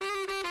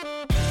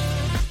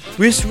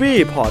วิชวี่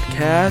พอดแค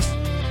สต์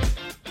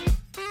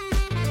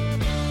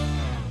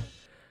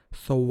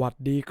สวัส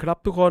ดีครับ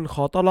ทุกคนข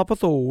อต้อนรับเข้า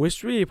สู่วิช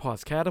วี่พอด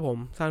แคสต์ผม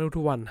สร้าง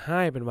ทุกๆวันใ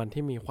ห้เป็นวัน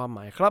ที่มีความหม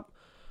ายครับ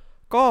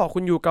ก็คุ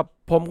ณอยู่กับ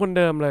ผมคนเ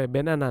ดิมเลยเบ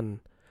นซ์อนันต์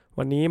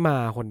วันนี้มา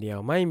คนเดียว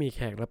ไม่มีแข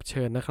กรับเ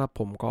ชิญนะครับ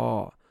ผมก็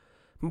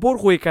มาพูด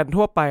คุยกัน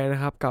ทั่วไปนะ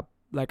ครับกับ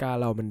รายการ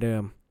เราเหมือนเดิ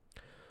ม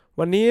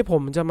วันนี้ผ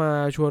มจะมา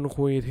ชวน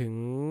คุยถึง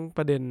ป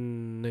ระเด็น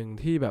หนึ่ง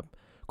ที่แบบ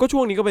ก็ช่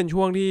วงนี้ก็เป็น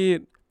ช่วงที่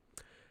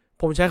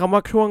ผมใช้คำว่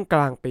าช่วงก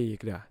ลางปี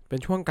เลยเป็น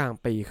ช่วงกลาง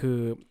ปีคือ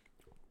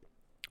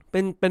เ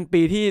ป็น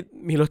ปีที่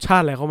มีรสชา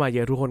ติอะไรเข้ามาเย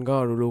อะทุกคนก็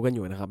รู้กันอ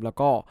ยู่นะครับแล้ว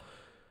ก็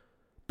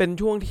เป็น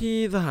ช่วงที่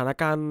สถาน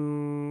การณ์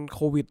โค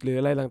วิดหรือ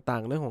อะไรต่า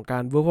งๆเรื่องของกา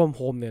ร work from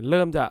home เนี่ยเ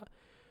ริ่มจะ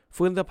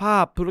ฟื้นสภา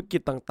พธุรกิ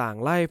จต่าง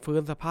ๆไล่ฟื้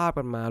นสภาพ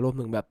กันมารวม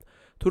ถึงแบบ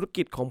ธุร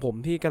กิจของผม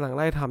ที่กำลังไ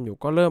ล่ทำอยู่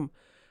ก็เริ่ม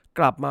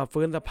กลับมา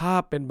ฟื้นสภา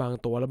พเป็นบาง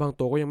ตัวแล้วบาง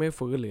ตัวก็ยังไม่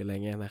ฟื้นหรืออะไร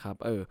เงี้ยนะครับ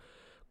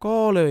ก็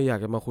เลยอยาก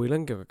จะมาคุยเรื่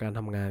องเกี่ยวกับการท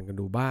ำงานกัน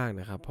ดูบ้าง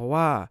นะครับเพราะ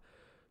ว่า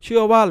เชื่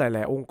อว่าหล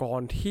ายๆองค์กร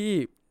ที่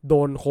โด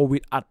นโควิ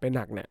ดอัดไปห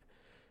นักเนี่ย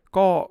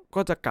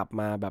ก็จะกลับ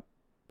มาแบบ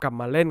กลับ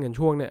มาเล่นกัน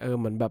ช่วงเนี่ย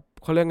เหมือนแบบ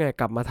เขาเรียกไง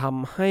กลับมาท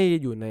ำให้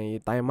อยู่ใน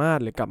ไตรมาส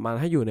หรือกลับมา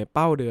ให้อยู่ในเ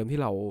ป้าเดิมที่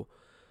เรา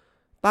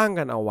ตั้ง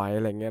กันเอาไว้อ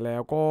ะไรเงี้ยแล้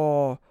ว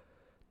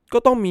ก็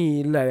ต้องมี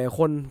หลายๆค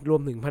นรว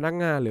มถึงพนัก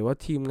งานหรือว่า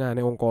ทีมงานใ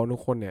นองค์กรทุ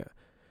กคนเนี่ย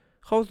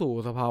เข้าสู่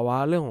สภาวะ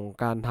เรื่องของ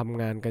การท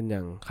ำงานกันอย่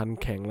างขัน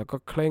แข็งแล้วก็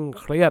เคร่ง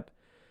เครียด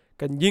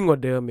กันยิ่งกว่า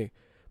เดิมอีก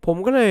ผม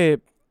ก็เลย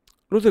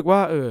รู้สึกว่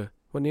า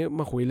วันนี้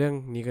มาคุยเรื่อง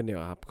นี้กันเดี๋ย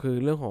วครับคือ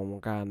เรื่องของ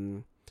การ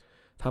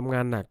ทำง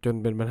านหนักจน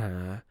เป็นปัญหา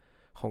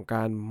ของก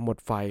ารหมด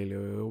ไฟห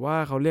รือว่า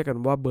เขาเรียกกัน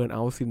ว่าเบิร์นเอ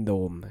าท์ซินโดร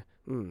มนะ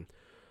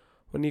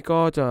วันนี้ก็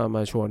จะม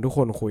าชวนทุกค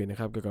นคุยนะ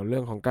ครับเกี่ยวกับเรื่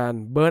องของการ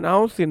เบิร์นเอา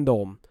ท์ซินโดร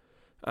ม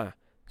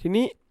ที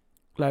นี้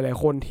หลาย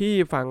ๆคนที่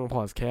ฟังพ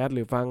อดแคสต์ห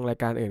รือฟังราย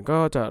การอื่นก็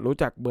จะรู้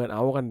จักเบิร์นเอ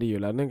าท์กันดีอ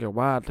ยู่แล้วเนื่องจาก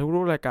ว่า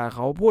ทุกรายการเข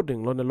าพูดถึง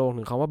รณรงค์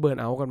ถึงคำว่าเบิร์น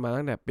เอาท์กันมา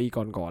ตั้งแต่ปี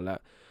ก่อนๆแล้ว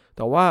แ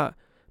ต่ว่า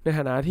ในฐ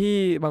านะที่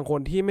บางคน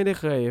ที่ไม่ได้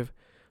เคย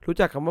รู้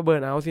จักคำว่าเบิร์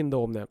นเอาท์ซินโดร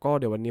มเนี่ยก็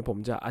เดี๋ยววันนี้ผม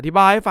จะอธิบ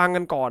ายให้ฟัง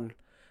กันก่อน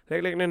เ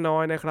ล็กๆน้อ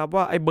ยๆนะครับ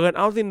ว่าไอ้เบิร์นเ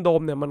อาท์ซินโดร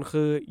มเนี่ยมัน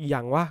คืออย่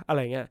างวะอะไร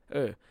เงี้ย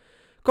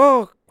ก็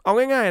เอา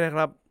ง่ายๆนะค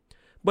รับ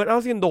เบิร์นเอา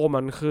ท์ซินโดรม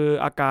มันคือ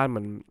อาการเห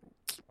มือน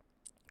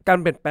การ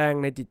เปลี่ยนแปลง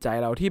ในจิตใจ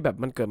เราที่แบบ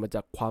มันเกิดมาจ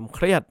ากความเค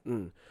รียด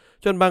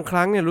จนบางค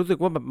รั้งเนี่ยรู้สึก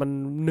ว่าแบบมัน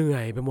เหนื่อ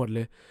ยไปหมดเล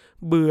ย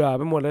เบื่อ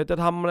ไปหมดเลยจะ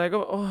ทำอะไรก็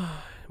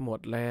หมด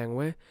แรงเ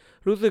ว้ย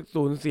รู้สึก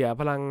สูญเสีย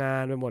พลังงา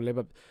นไปหมดเลย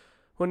แบบ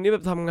วันนี้แบ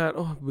บทำงาน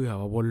เบื่อ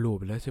ว่ะวนลูป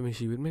ไปแล้วใช่ไหม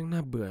ชีวิตแม่งน่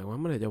าเบื่อวะ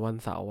เมื่อไหร่จะวัน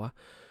เสาร์วะ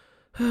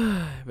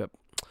แบบ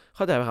เ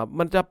ข้าใจไหมครับ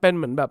มันจะเป็น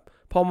เหมือนแบบ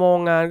พอมอง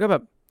งานก็แบ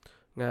บ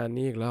งาน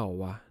นี้อีกแล้ว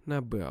วะน่า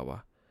เบื่อวะ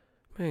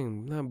แม่ง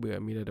น่าเบื่อ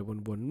มีแต่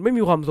วนๆไม่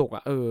มีความสุข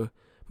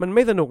มันไ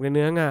ม่สนุกในเ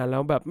นื้องานแล้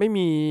วแบบไม่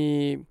มี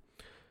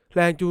แร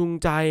งจูง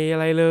ใจอะ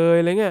ไรเลย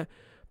อะไรเงี้ย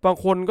บาง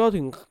คนก็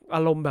ถึงอ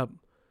ารมณ์แบบ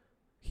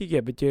ขี้เกี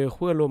ยจไปเจอเ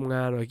พื่อนร่วมง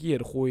านหรือขี้เกี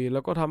ยจคุยแล้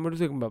วก็ทำให้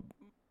รู้สึกแบบ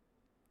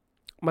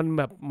มัน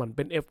แบบเหมือนเ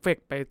ป็นเอฟเฟก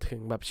ต์ไปถึง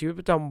แบบชีวิต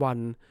ประจำวัน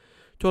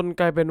จน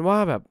กลายเป็นว่า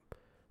แบบ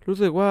รู้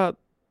สึกว่า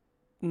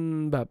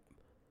แบบ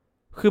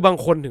คือบาง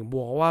คนถึงบ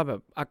อกว่าแบ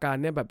บอาการ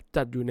เนี่ยแบบ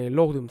จัดอยู่ในโร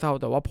คซึมเศร้า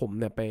แต่ว่าผม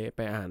เนี่ยไ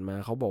ปอ่านมา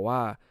เขาบอกว่า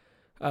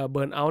เ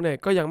บิร์นเอาท์เนี่ย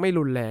ก็ยังไม่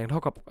รุนแรงเท่า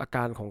กับอาก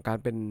ารของการ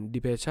เป็น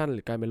depression ห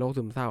รือการเป็นโรค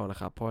ซึมเศร้านะ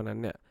ครับเพราะนั้น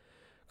เนี่ย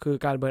คือ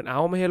การเบิร์นเอา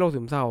ท์ไม่ใช่โรคซึ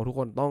มเศร้าทุก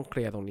คนต้องเค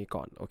ลียร์ตรงนี้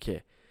ก่อนโอเค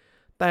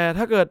แต่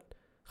ถ้าเกิด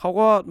เขา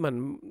ก็เหมือน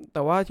แ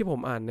ต่ว่าที่ผม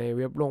อ่านในเ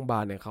ว็บโรงพยาบา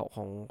ลเนี่ยเขาข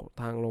อง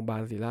ทางโรงพยาบา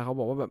ลศิริราชเขา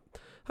บอกว่าแบบ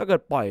ถ้าเกิ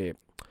ดปล่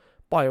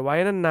อยไว้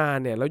นาน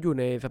ๆเนี่ยแล้วอยู่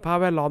ในสภาพ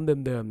แวดล้อม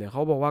เดิมๆเนี่ยเข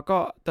าบอกว่าก็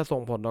จะส่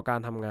งผลต่อการ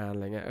ทำงานอะ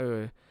ไรเงี้ย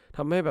ท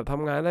ำให้แบบท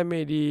ำงานได้ไ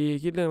ม่ดี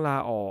คิดเรื่องลา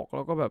ออกแ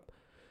ล้วก็แบบ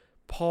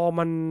พอ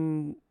มัน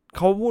เ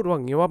ขาพูดว่าอ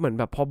ย่างนี้ว่าเหมือน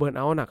แบบพอเบิร์นเ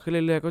อาท์หนักขึ้นเ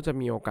รื่อยๆก็จะ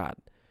มีโอกาส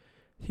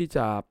ที่จ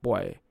ะป่ว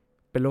ย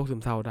เป็นโรคซึ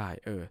มเศร้าได้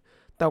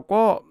แต่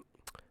ก็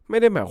ไม่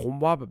ได้หมายความ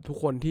ว่าแบบทุก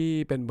คนที่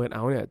เป็นเบิร์นเอ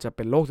าท์เนี่ยจะเ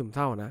ป็นโรคซึมเศ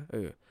ร้านะ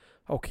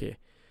โอเค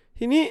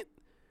ทีนี้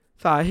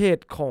สาเห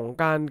ตุของ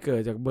การเกิ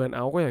ดจากเบิร์นเอ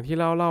าท์ก็อย่างที่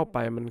เล่าไป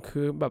มัน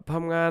คือแบบท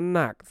ำงานห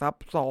นักซับ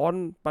ซ้อน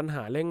ปัญห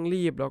าเร่ง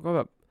รีบแล้วก็แ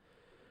บบ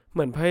เห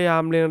มือนพยายา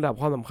มเรียงระดับ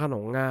ความสำคัญข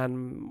องงาน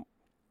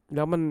แ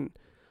ล้วมัน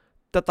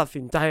จะตัด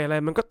สินใจอะไร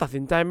มันก็ตัด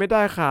สินใจไม่ไ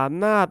ด้ขาน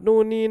นาดนู่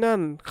นนี่นั่น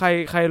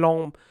ใครลอง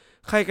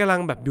ใครกำลัง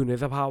แบบอยู่ใน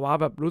สภาวะ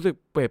แบบรู้สึก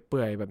เ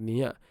ปื่อยๆแบบนี้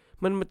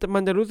มั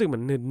นจะรู้สึกเหมื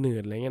อนเหนื่อ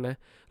ยๆอะไรเงี้ยนะ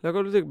แล้วก็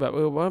รู้สึกแบบ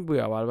ว่าเบื่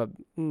อว่ะแบบ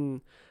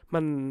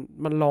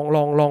มัน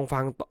ลองฟั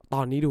งต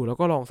อนนี้ดูแล้ว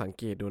ก็ลองสัง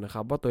เกตดูนะค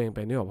รับว่าตัวเองเ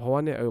ป็นนี่หรอเพราะว่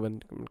าเนี่ยมัน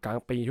กลาง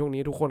ปีช่วง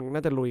นี้ทุกคนน่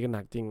าจะลุยกันห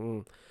นักจริง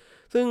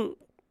ซึ่ง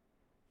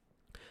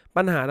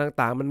ปัญหา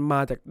ต่างๆมันมา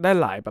จากได้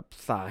หลายแบบ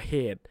สาเห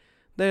ตุ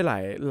ได้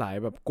หลาย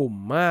แบบกลุ่ม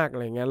มากอะ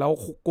ไรเงี้ยแล้ว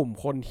กลุ่ม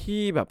คน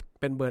ที่แบบ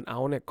เป็นเบิร์นเอา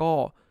ท์เนี่ยก็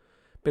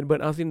เป็นเบิร์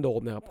นเอาท์ซินโดร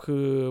มนะครับคื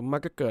อมั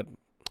กจะเกิด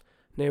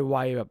ใน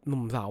วัยแบบห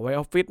นุ่มสาววัยอ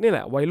อฟฟิศนี่แห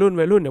ละวัยรุ่น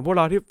อย่างพวกเ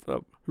ราที่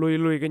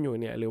ลุยกันอยู่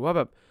เนี่ยหรือว่าแ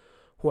บบ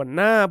หัวห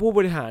น้าผู้บ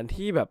ริหาร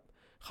ที่แบบ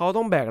เขา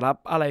ต้องแบกรับ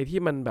อะไรที่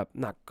มันแบบ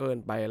หนักเกิน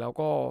ไปแล้ว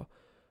ก็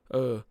เอ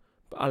อ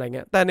อะไรเ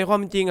งี้ยแต่ในความ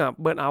จริง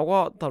เบิร์นเอาท์ก็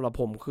สำหรับ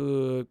ผมคือ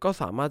ก็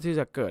สามารถที่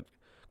จะเกิ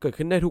ด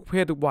ขึ้นได้ทุกเพ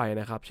ศทุกวัย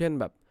นะครับเช่น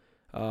แบบ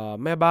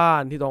แม่บ้า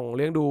นที่ต้องเ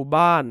ลี้ยงดู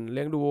บ้านเ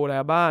ลี้ยงดูแล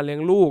บ้านเลี้ย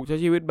งลูกใช้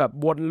ชีวิตแบบ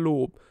วนลู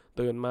ป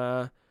ตื่นมา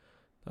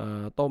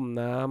ต้ม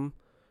น้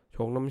ำช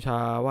งน้ำชา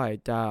ไหว้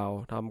เจ้า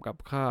ทำกับ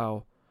ข้าว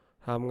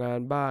ทำงาน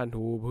บ้าน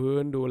ถูพื้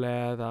นดูแล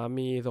สา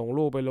มีส่ง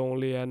ลูกไปโรง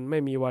เรียนไม่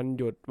มีวัน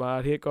หยุดวันอ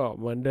าทิตย์ก็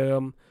เหมือนเดิ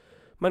ม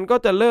มันก็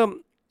จะเริ่ม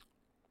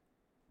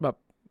แบบ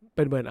เ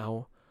ป็นเบิร์นเอา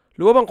ท์ห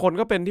รือว่าบางคน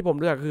ก็เป็นที่ผม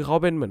เลือกคือเขา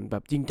เป็นเหมือนแบ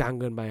บจริงจัง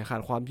เกินไปขา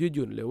ดความยืดห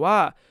ยุ่นหรือว่า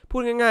พู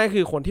ดง่ายๆ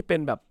คือคนที่เป็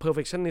นแบบ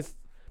perfectionist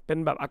เป็น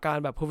แบบอาการ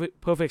แบบ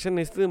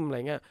perfectionism อะไร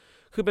เงี้ย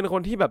คือเป็นค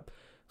นที่แบบ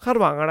คาด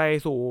หวังอะไร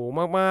สูง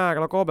มากๆ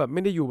แล้วก็แบบไ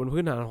ม่ได้อยู่บน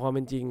พื้นฐานของความเ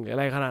ป็นจริงหรืออะ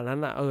ไรขนาดนั้น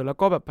อ่ะแล้ว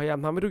ก็แบบพยายาม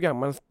ทำให้ทุกอย่าง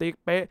มันสติ๊ก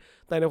เป๊ะ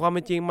แต่ในความเ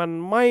ป็นจริงมัน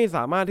ไม่ส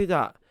ามารถที่จ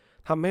ะ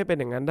ทำให้เป็น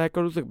อย่างนั้นได้ก็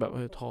รู้สึกแบบ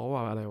ท้อว่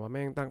าอะไรวะแ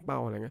ม่งตั้งเป้า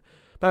อะไรเงี้ย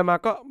ไปมา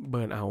ก็เ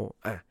บิร์นเอา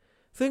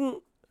ซึ่ง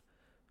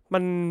มั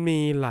นมี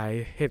หลาย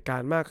เหตุกา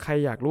รณ์มากใคร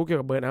อยากรู้เกี่ยว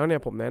กับเบิร์นเอาเนี่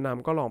ยผมแนะน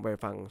ำก็ลองไป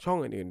ฟังช่อง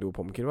อื่นๆดูผ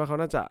มคิดว่าเขา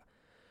น่าจะ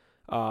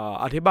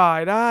อธิบาย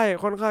ได้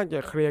ค่อนข้างจะ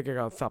เคลียร์เกี่ยว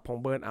กับศัพท์ของ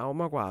เบิร์นเอาท์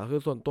มากกว่าคื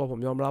อส่วนตัวผม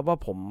ยอมรับว่า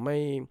ผมไ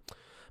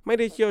ม่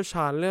ได้เชี่ยวช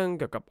าญเรื่อง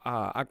เกี่ยวกับ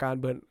อาการ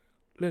เบิร์น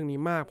เรื่องนี้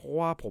มากเพราะ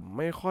ว่าผม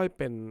ไม่ค่อยเ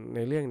ป็นใน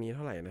เรื่องนี้เ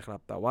ท่าไหร่นะครับ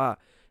แต่ว่า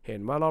เห็น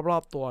ว่ารอ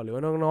บๆตัวหรือว่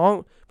าน้อง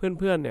ๆเ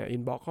พื่อนๆเนี่ยอิ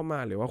นบ็อกเข้ามา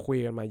หรือว่าคุย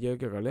กันมาเยอะ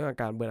เกี่ยวกับเรื่องอา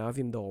การเบิร์นเอาท์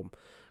ซินโดรม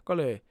ก็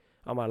เลย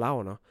เอามาเล่า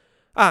เนาะ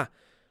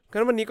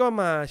งั้นวันนี้ก็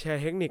มาแช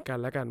ร์เทคนิคกัน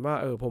แล้วกันว่า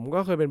ผมก็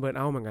เคยเป็นเบิร์นเ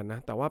อาท์เหมือนกันนะ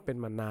แต่ว่าเป็น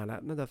มานานแล้ว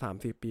น่าจะ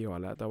 3-4 ปีก่อน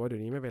แล้วแต่ว่าเดี๋ย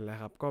วนี้ไม่เป็นแล้ว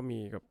ครับก็มี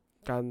กับ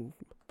การ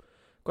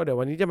ก็เดี๋ยว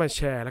วันนี้จะมาแช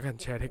ร์แล้วกัน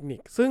แชร์เทคนิค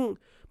ซึ่ง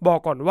บอก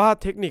ก่อนว่า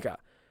เทคนิค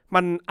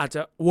มันอาจจ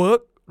ะเวิร์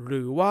กห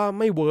รือว่า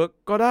ไม่เวิร์ก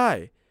ก็ได้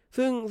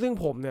ซึ่ง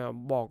ผมเนี่ย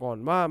บอกก่อน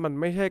ว่ามัน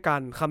ไม่ใช่กา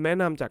รคำแนะ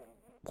นำจาก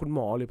คุณหม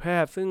อหรือแพ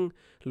ทย์ซึ่ง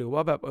หรือว่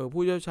าแบบ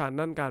ผู้เชี่ยวชาญ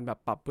ด้านการแบบ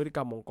ปรับพฤติกร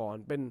รมองค์กร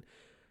เป็น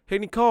เทค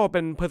นิคเป็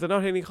น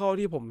personal technical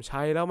ที่ผมใ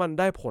ช้แล้วมัน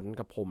ได้ผล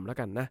กับผมแล้ว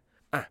กันนะ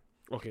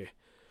โอเค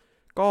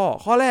ก็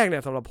ข้อแรกเนี่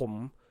ยสำหรับผม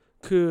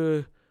คือ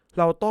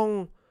เราต้อง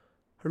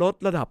ลด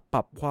ระดับป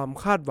รับความ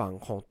คาดหวัง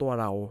ของตัว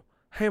เรา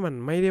ให้มัน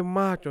ไม่ได้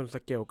มากจนส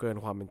เกลเกิน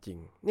ความเป็นจริง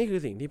นี่คือ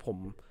สิ่งที่ผม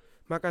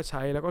มักจะใ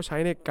ช้แล้วก็ใช้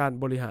ในการ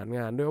บริหารง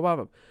านด้วยว่าแ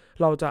บบ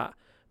เราจะ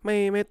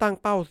ไม่ตั้ง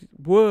เป้า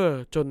เวอร์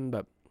จนแบ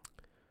บ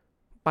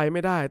ไปไ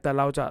ม่ได้แต่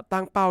เราจะ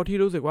ตั้งเป้าที่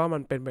รู้สึกว่ามั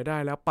นเป็นไปได้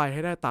แล้วไปใ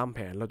ห้ได้ตามแผ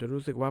นเราจะ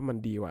รู้สึกว่ามัน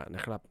ดีกว่าน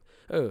ะครับ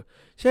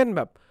เช่นแ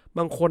บบบ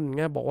างคนไ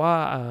งบอกว่า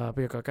เ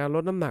กี่ยวกับการล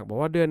ดน้ำหนักบอก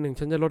ว่าเดือนหนึ่ง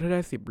ฉันจะลดให้ไ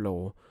ด้10 โล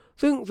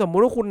ซึ่งสมมุ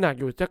ติว่าคุณหนัก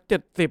อยู่สัก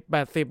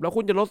70-80แล้ว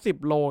คุณจะลด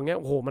10 โลเงี้ย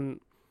โอ้โห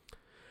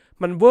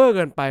มันเวอร์เ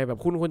กินไปแบบ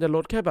คุณควรจะล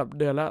ดแค่แบบ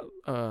เดือนละ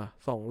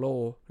2 โล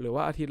หรือว่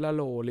าอาทิตย์ละโ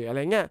ลหรืออะไร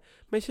เงี้ย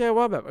ไม่ใช่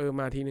ว่าแบบ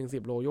มาทีนึง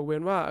10 โลยกเว้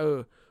นว่า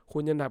คุ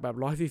ณจะหนักแบบ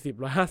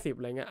140-150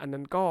อะไรเงี้ยอัน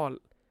นั้นก็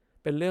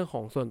เป็นเรื่องข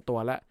องส่วนตัว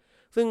ละ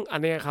ซึ่งอั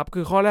นนี้ครับ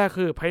คือข้อแรก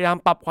คือพยายาม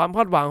ปรับความค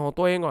าดหวังของ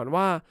ตัวเองก่อน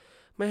ว่า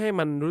ไม่ให้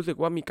มันรู้สึก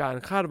ว่ามีการ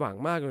คาดหวัง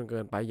มากจนเกิ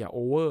นไปอย่าโอ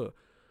เวอร์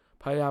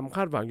พยายามค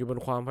าดหวังอยู่บน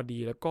ความพอดี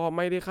แล้วก็ไ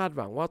ม่ได้คาดห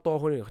วังว่าตัว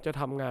คนอื่นเขาจะ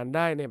ทำงานไ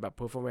ด้ในแบบ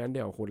performance เดี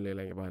ยวกับคุณเลยอะไ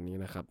รประมาณนี้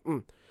นะครับ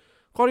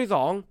ข้อที่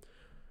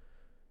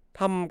2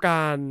ทำก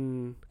าร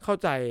เข้า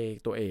ใจ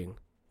ตัวเอง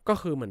ก็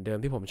คือเหมือนเดิม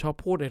ที่ผมชอบ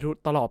พูดใน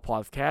ตลอดพอ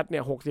ดแคสต์เนี่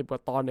ย60 กว่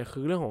าตอนเนี่ยคื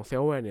อเรื่องของ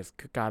self awareness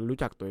คือการรู้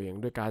จักตัวเอง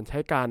โดยการใช้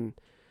การ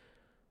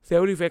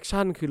self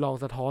reflection คือลอง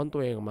สะท้อนตั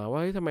วเองออกมาว่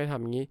าทำไมท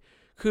ำอย่างนี้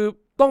คือ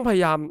ต้องพย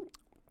ายาม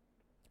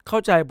เข้า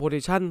ใจ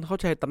position เข้า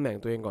ใจตำแหน่ง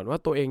ตัวเองก่อนว่า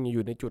ตัวเองอ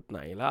ยู่ในจุดไหน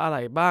แล้วอะไร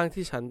บ้าง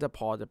ที่ฉันจะพ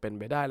อจะเป็น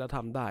ไปได้แล้วท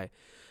ำได้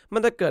มั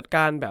นจะเกิดก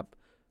ารแบบ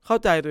เข้า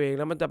ใจตัวเองแ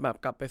ล้วมันจะแบบ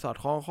กลับไปสอด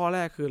คล้องข้อแร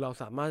กคือเรา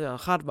สามารถจะ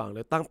คาดหวังห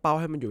รือตั้งเป้า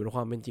ให้มันอยู่ในค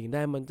วามเป็นจริงไ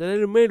ด้มันจะได้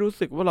ไม่รู้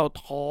สึกว่าเรา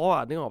ท้อ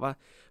นึกออกปะ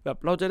แบบ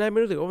เราจะได้ไม่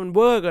รู้สึกว่ามันเว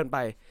อร์เกินไป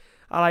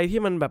อะไรที่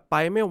มันแบบไป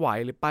ไม่ไหว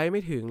หรือไปไ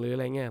ม่ถึงหรืออะ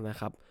ไรเงี้ยนะ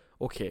ครับ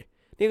โอเค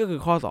นี่ก็คือ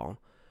ข้อ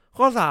2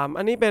ข้อ3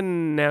อันนี้เป็น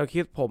แนว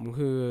คิดผม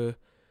คือ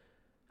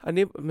อัน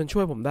นี้มันช่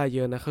วยผมได้เย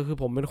อะนะคือ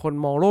ผมเป็นคน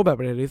มองโลกแบบ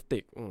เรียลลิสติ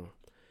ก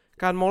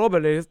การมองโลกแบ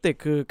บเรียลลิสติก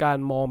คือการ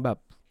มองแบบ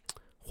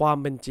ความ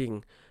เป็นจริง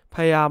พ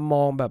ยายามม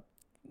องแบบ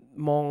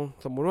มอง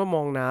สมมุติว่าม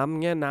องน้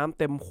ำเงี้ยน้ำ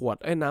เต็มขวด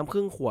น้ำค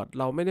รึ่งขวด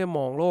เราไม่ได้ม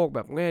องโลกแบ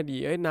บแง่ดี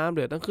น้ำเห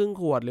ลือตั้งครึ่ง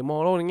ขวดหรือมอ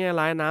งโลกในแง่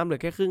ร้ายน้ำเหลือ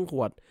แค่ครึ่งข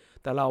วด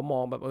แต่เราม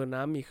องแบบ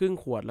น้ำมีครึ่ง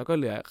ขวดแล้วก็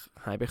เหลือ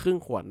หายไปครึ่ง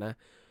ขวดนะ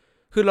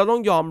คือเราต้อ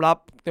งยอมรับ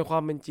ในควา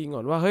มเป็นจริงก่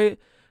อนว่าเฮ้ย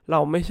เรา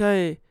ไม่ใช่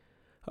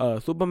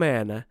ซูเปอร์แม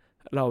นนะ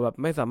เราแบบ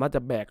ไม่สามารถจ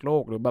ะแบกโล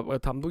กหรือแบบ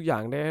ทำทุกอย่า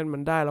งได้มั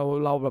นได้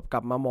เราแบบก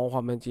ลับมามองคว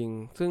ามเป็นจริง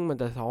ซึ่งมัน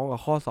จะซ้อนกับ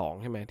ข้อ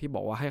2ใช่ไหมที่บ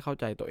อกว่าให้เข้า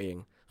ใจตัวเอง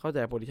เข้าใจ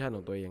โพซิชันข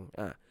องตัวเอง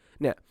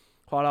เนี่ย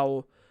พอเรา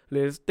เ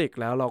รียลลิสติก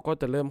แล้วเราก็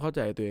จะเริ่มเข้าใ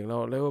จตัวเองเรา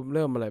เ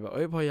ริ่มอะไรแบบ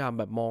พยายาม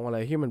แบบมองอะไร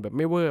ที่มันแบบไ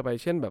ม่เวอร์ไป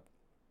เช่นแบบ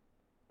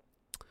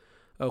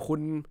คุณ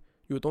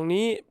อยู่ตรง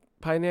นี้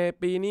ภายใน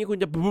ปีนี้คุณ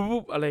จะ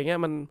ปุ๊บอะไรเงี้ย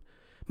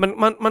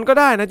มันก็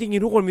ได้นะจริ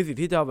งๆทุกคนมีสิท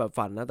ธิ์ที่จะแบบ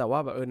ฝันนะแต่ว่า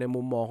แบบใน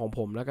มุมมองของผ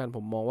มแล้วกันผ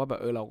มมองว่าแบบ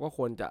เราก็ค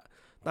วรจะ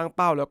ตั้งเ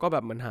ป้าแล้วก็แบ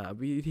บมันหา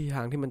วิธีท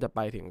างที่มันจะไป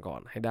ถึงก่อ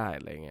นให้ได้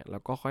อะไรเงี้ยแล้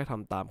วก็ค่อยท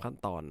ำตามขั้น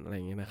ตอนอะไร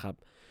เงี้ยนะครับ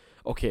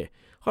โอเค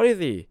ข้อ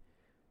ที่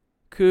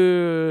4คือ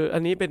อั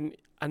นนี้เ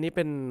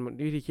ป็น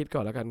วิธีคิดก่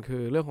อนแล้วกันคื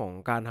อเรื่องของ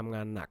การทำง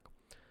านหนัก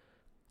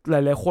หล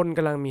ายๆคนก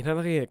ำลังมีทัศน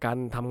คติการ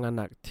ทำงาน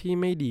หนักที่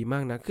ไม่ดีมา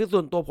กนะคือส่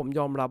วนตัวผม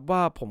ยอมรับว่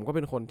าผมก็เ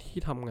ป็นคนที่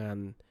ทำงาน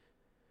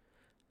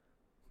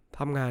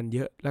เย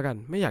อะแล้วกัน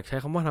ไม่อยากใช้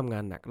คำว่าทำงา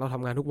นหนักเราท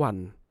ำงานทุกวัน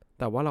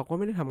แต่ว่าเราก็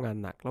ไม่ได้ทำงาน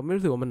หนักเราไม่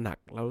รู้สึกว่ามันหนัก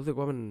เรารู้สึก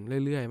ว่ามัน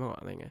เรื่อยๆมากกว่า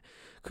อะไรเงี้ย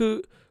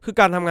คือ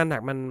การทำงานหนั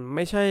กมันไ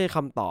ม่ใช่ค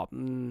ำตอบ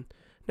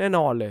แน่น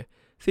อนเลย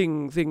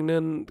สิ่งนึ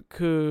ง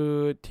คือ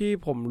ที่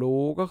ผม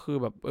รู้ก็คือ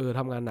แบบ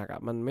ทำงานหนักอ่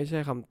ะมันไม่ใช่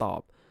คำตอ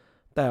บ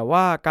แต่ว่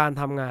าการ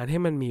ทำงานให้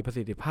มันมีประ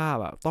สิทธิภาพ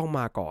อ่ะต้องม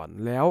าก่อน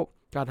แล้ว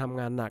การทำ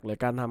งานหนักหรือ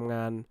การทำง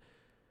าน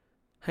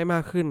ให้มา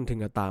กขึ้นถึง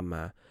จะตามม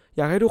าอ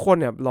ยากให้ทุกคน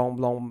เนี่ย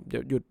ลอง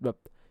หยุดแบบ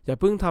อย่า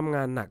เพิ่งทำง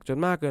านหนักจน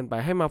มากเกินไป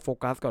ให้มาโฟ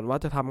กัสก่อนว่า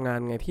จะทำงาน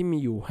ไงที่มี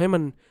อยู่ให้มั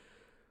น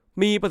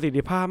มีประสิท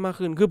ธิภาพมาก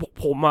ขึ้นคือ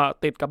ผมอะ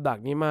ติดกับดัก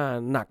นี้มา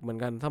หนักเหมือน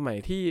กันสมัย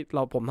ที่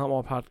ผมท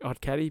ำพอด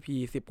แคสต์ EP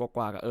 10ก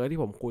ว่ากับที่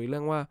ผมคุยเรื่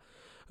องว่า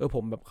ผ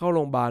มแบบเข้าโร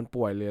งพยาบาล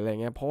ป่วยหรืออะไร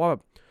เงี้ยเพราะว่าแบ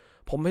บ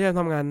ผมพยายาม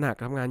ทำงานหนัก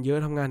ทำงานเยอะ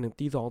ทำงานถึง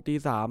ตี 2ตี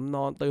 3น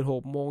อนตื่น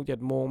6 โมง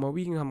 7 โมงมา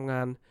วิ่งทำง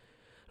าน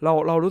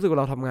เรารู้สึกว่า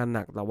เราทำงานห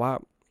นักแต่ว่า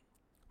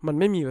มัน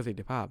ไม่มีประสิท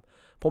ธิภาพ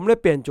ผมเลย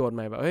เปลี่ยนโจทย์ให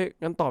ม่แบบ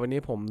งั้นต่อไปนี้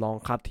ผมลอง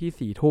คัด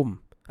ที่4 ทุ่ม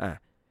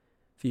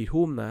4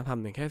 ทุ่มนะท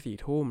ำถึงแค่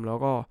4 ทุ่มแล้ว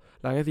ก็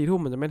หลังจาก4 ทุ่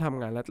มมันจะไม่ทำ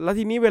งานแล้ว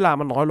ทีนี้เวลา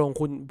มันน้อยลง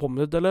ผม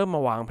จะเริ่มม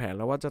าวางแผนแ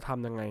ล้วว่าจะท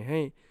ำยังไงให้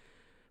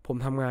ผม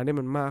ทำงานได้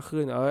มันมาก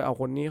ขึ้นเอา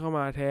คนนี้เข้าม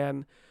าแทน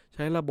ใ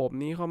ช้ระบบ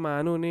นี้เข้ามา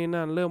นู่นนี่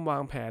นั่นเริ่มวา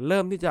งแผนเ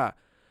ริ่มที่จะ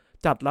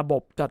จัดระบ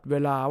บจัดเว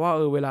ลาว่า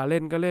เวลาเล่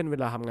นก็เล่นเว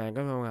ลาทำงาน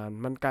ก็ทำงาน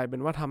มันกลายเป็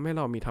นว่าทำให้เ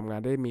รามีทำงา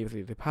นได้มีประ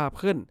สิทธิภาพ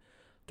ขึ้น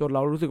จนเร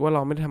ารู้สึกว่าเร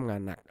าไม่ได้ทำงา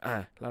นหนัก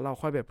แล้วเรา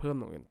ค่อยไปเพิ่ม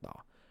ตรงอื่นต่อ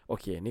โอ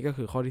เคนี่ก็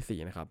คือข้อที่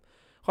4นะครับ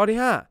ข้อที่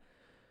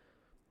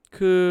5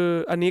คือ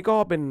อันนี้ก็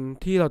เป็น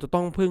ที่เราจะต้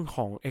องพึ่งข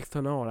อง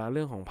external แล้วเ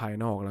รื่องของภาย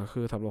นอกแล้ว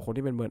คือสำหรับคน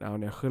ที่เป็นเบิร์นเอา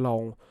ท์เนี่ยคือ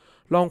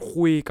ลอง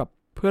คุยกับ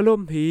เพื่อนร่ว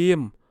มทีม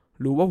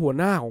หรือว่าหัว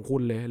หน้าของคุ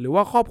ณเลยหรือว่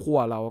าครอบครัว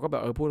เราก็แบ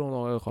บพูดตร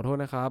งๆขอโทษ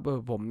นะครับ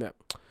ผมเนี่ย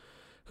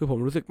คือผม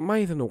รู้สึกไม่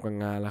สนุกกับ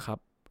งานแล้วครับ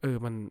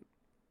มัน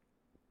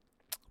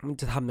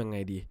จะทำยังไง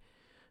ดี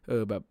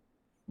แบบ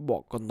บอ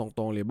กกันต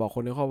รงๆหรือบอกค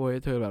นในครอบครัวใ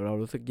ห้เธอแบบเรา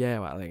รู้สึกแย่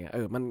ว่ะอะไรเงี้ย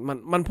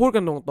มันพูดกั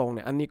นตรงๆเ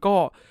นี่ยอันนี้ก็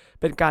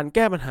เป็นการแ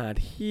ก้ปัญหา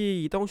ที่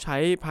ต้องใช้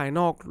ภายน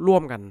อกร่ว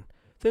มกัน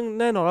ซึ่ง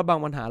แน่นอนว่าบาง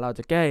ปัญหาเราจ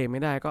ะแก้ไ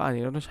ม่ได้ก็อัน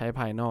นี้ต้องใช้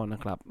ภายนอกน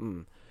ะครับ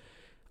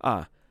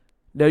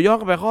เดี๋ยวย้อน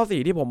กลับไปข้อ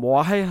4ที่ผมบอก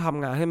ว่าให้ท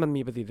ำงานให้มัน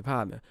มีประสิทธิภา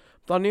พเนี่ย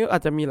ตอนนี้อา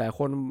จจะมีหลายค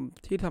น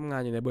ที่ทำงา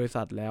นอยู่ในบริ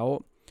ษัทแล้ว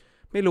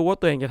ไม่รู้ว่า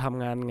ตัวเองจะท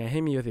ำงานไงใ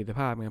ห้มีประสิทธิภ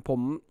าพไงผ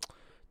ม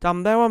จ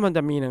ำได้ว่ามันจ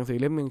ะมีหนังสือ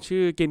เล่มหนึ่ง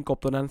ชื่อกินกบ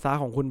ตัวนั้นซะ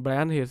ของคุณไบร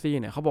อัน เทรซี่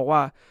เนี่ยเขาบอกว่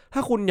าถ้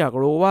าคุณอยาก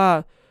รู้ว่า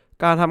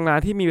การทำงาน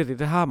ที่มีประสิท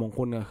ธิภาพของ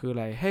คุณคืออะ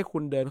ไรให้คุ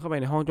ณเดินเข้าไป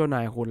ในห้องเจ้าน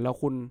ายคุณแล้ว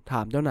คุณถ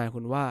ามเจ้านายคุ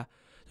ณว่า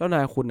เจ้าน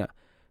ายคุณ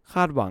ค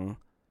าดหวัง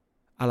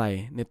อะไร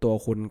ในตัว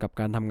คุณกับ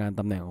การทำงาน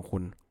ตำแหน่งของคุ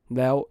ณแ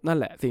ล้วนั่น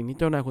แหละสิ่งที่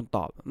เจ้านายคุณต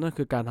อบนั่น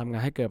คือการทำงา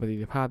นให้เกิดประสิท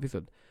ธิภาพที่สุ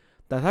ด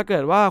แต่ถ้าเกิ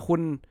ดว่าคุ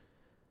ณ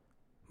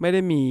ไม่ไ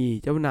ด้มี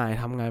เจ้านาย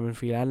ทำงานเป็น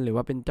ฟรีแลนซ์หรือ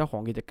ว่าเป็นเจ้าขอ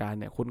งกิจการ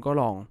เนี่ยคุณก็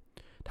ลอง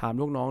ถาม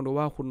ลูกน้องดู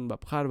ว่าคุณแบ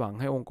บคาดหวัง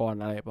ให้องค์กร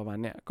อะไรประมาณ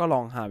เนี้ยก็ล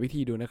องหาวิ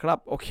ธีดูนะครับ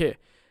โอเค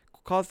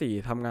ข้อ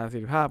4ทำงานประสิ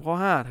ทธิภาพข้อ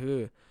5คือ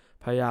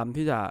พยายาม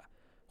ที่จะ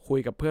คุย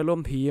กับเพื่อนร่ว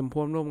มทีมเ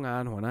พื่อนร่วมงา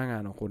นหัวหน้างา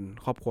นของคุณ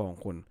ครอบครัวของ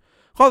คุณ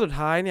ข้อสุด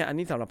ท้ายเนี่ยอัน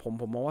นี้สำหรับผม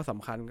มองว่าส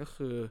ำคัญก็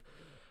คือ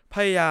พ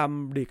ยายาม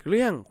หลีกเ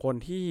ลี่ยงคน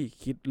ที่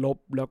คิดลบ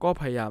แล้วก็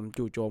พยายาม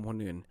จู่โจมคน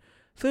อื่น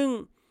ซึ่ง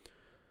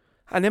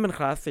อันนี้มันค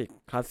ลาส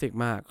สิก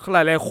มากห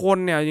ลายๆคน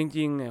เนี่ยจ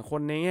ริงๆเนี่ยค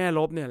นในแง่ล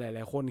บเนี่ยหล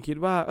ายๆคนคิด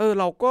ว่า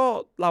เราก็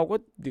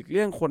หลีกเ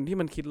ลี่ยงคนที่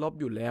มันคิดลบ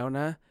อยู่แล้ว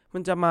นะมั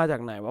นจะมาจา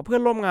กไหนวะเพื่อ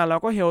นร่วมงานเรา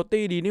ก็เฮล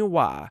ตี้ดีนี่ห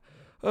ว่า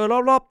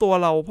รอบๆตัว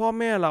เราพ่อ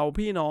แม่เรา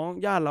พี่น้อง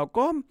ญาติเรา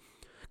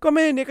ก็ไ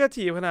ม่ได้เนกา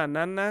ทีฟขนาด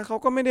นั้นนะเขา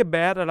ก็ไม่ได้แบ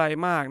ดอะไร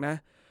มากนะ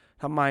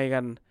ทำไมกั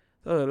น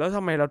แล้วท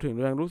ำไมเราถึง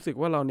รู้สึก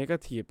ว่าเราเนกา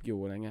ทีฟอยู่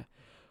อะไรเงี้ย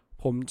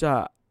ผมจะ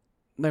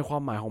ในควา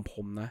มหมายของผ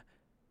มนะ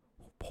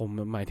ผม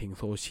หมายถึง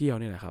โซเชียล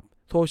นี่แหละครับ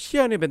โซเชี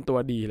ยลนี่เป็นตัว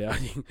ดีเลย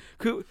จริง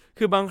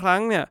คือบางครั้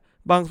งเนี่ย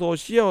บางโซ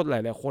เชียลหล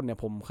ายๆคนเนี่ย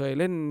ผมเคย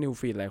เล่นนิว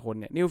ฟีดหลายคน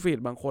เนี่ยนิวฟีด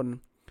บางคน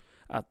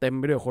เต็มไ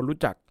ปด้วยคนรู้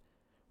จั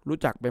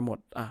กไปหมด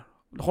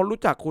คนรู้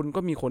จักคุณก็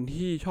มีคน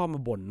ที่ชอบม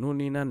าบ่นนู่น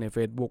นี่นั่นใน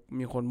Facebook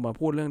มีคนมา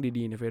พูดเรื่อง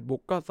ดีๆใน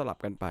Facebook ก็สลับ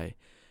กันไป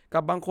กั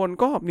บบางคน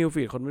ก็นิว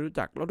ฟีดคนไม่รู้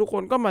จักแล้วทุกค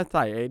นก็มาใ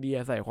ส่ไอเดีย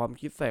ใส่ความ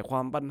คิดใส่ควา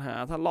มปัญหา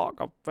ทะเลาะ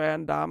กับแฟน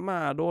ดราม่า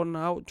โดนเ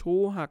อาชู้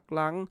หักห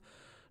ลัง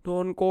โด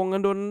นโกงกั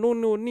นโดน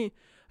นู่นนี่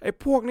ไอ้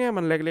พวกเนี้ย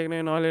มันเล็กๆ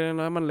น้อย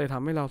ๆมันเลยท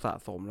ำให้เราสะ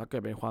สมแล้วเกิ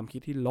ดเป็นความคิ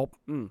ดที่ลบ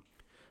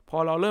พอ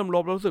เราเริ่มล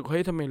บแล้วรู้สึกเฮ้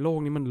ยทำไมโลก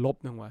นี้มันลบ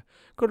จังวะ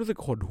ก็รู้สึก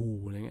หดหู่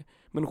อะไรเงี้ย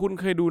เหมือนคุณ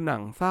เคยดูหนั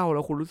งเศร้าแล้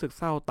วคุณรู้สึก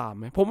เศร้าตาม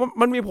ไหมผม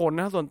มันมีผล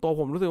นะส่วนตัว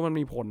ผมรู้สึกมัน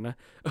มีผลนะ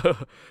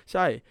ใ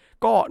ช่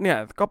ก็เนี่ย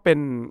ก็เป็น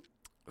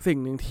สิ่ง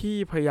หนึ่งที่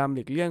พยายามห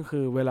ลีกเลี่ยงคื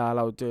อเวลาเ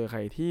ราเจอใคร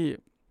ที่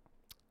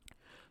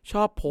ช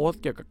อบโพสต์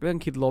เกี่ยวกับเรื่อง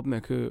คิดลบเนี่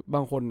ยคือบ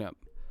างคนเนี่ย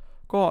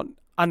ก็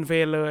อันเฟร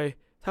นเลย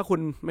ถ้าคุณ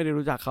ไม่ได้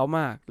รู้จักเขาม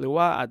ากหรือ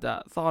ว่าอาจจะ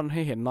ซ่อนใ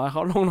ห้เห็นน้อยเข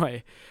าลงหน่อย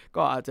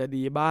ก็อาจจะ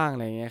ดีบ้างอะ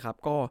ไรเงี้ยครับ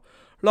ก็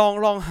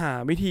ลองหา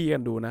วิธีกั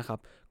นดูนะครับ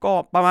ก็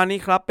ประมาณนี้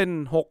ครับเป็น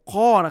6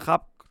ข้อนะครับ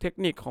เทค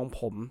นิคของ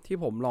ผมที่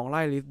ผมลองไ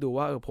ล่ลิสต์ดู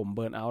ว่าผมเ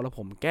บิร์นเอาท์แล้ว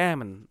ผมแก้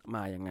มันม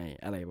ายังไง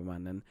อะไรประมาณ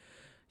นั้น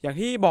อย่าง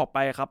ที่บอกไป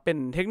ครับเป็น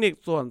เทคนิค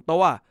ส่วนตั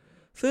ว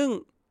ซึ่ง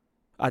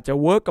อาจจะ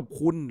เวิร์กกับ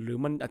คุณหรือ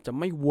มันอาจจะ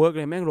ไม่เวิร์ก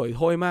เลยแม่งหลอย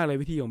ถ้วยมากเลย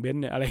วิธีของเบน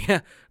เนี่ยอะไรเงี้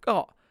ยก็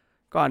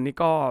อันนี้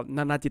ก็น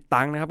านาจิต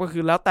ตังนะครับก็คื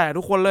อแล้วแต่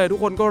ทุกคนเลยทุก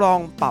คนก็ลอง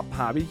ปรับห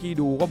าวิธี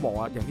ดูก็บอก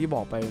ว่าอย่างที่บ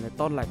อกไปใน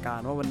ต้นรายการ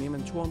ว่าวันนี้มั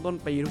นช่วงต้น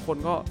ปีทุกคน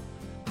ก็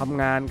ท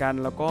ำงานกัน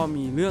แล้วก็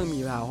มีเรื่องมี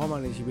ราวเข้ามา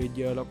ในชีวิต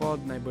เยอะแล้วก็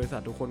ในบริษั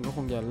ททุกคนก็ค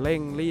งจะเร่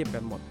งรีบกั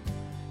นหมด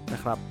นะ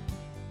ครับ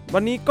วั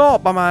นนี้ก็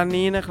ประมาณ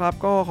นี้นะครับ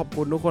ก็ขอบ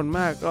คุณทุกคนม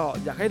ากก็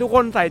อยากให้ทุกค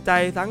นใส่ใจ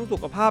ทั้งสุ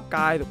ขภาพก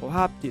ายสุขภ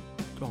าพจิต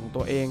ของ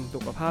ตัวเองสุ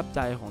ขภาพใจ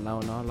ของเรา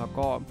เนาะแล้ว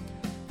ก็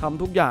ท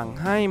ำทุกอย่าง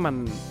ให้มัน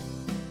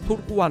ทุก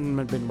วัน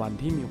มันเป็นวัน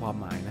ที่มีความ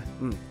หมาย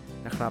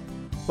นะครับ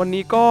วัน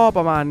นี้ก็ป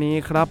ระมาณนี้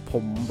ครับผ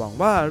มหวัง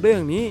ว่าเรื่อ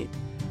งนี้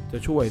จะ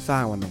ช่วยสร้า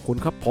งวันของคุณ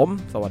ครับผม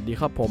สวัสดี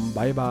ครับผม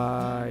บ๊ายบา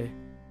ย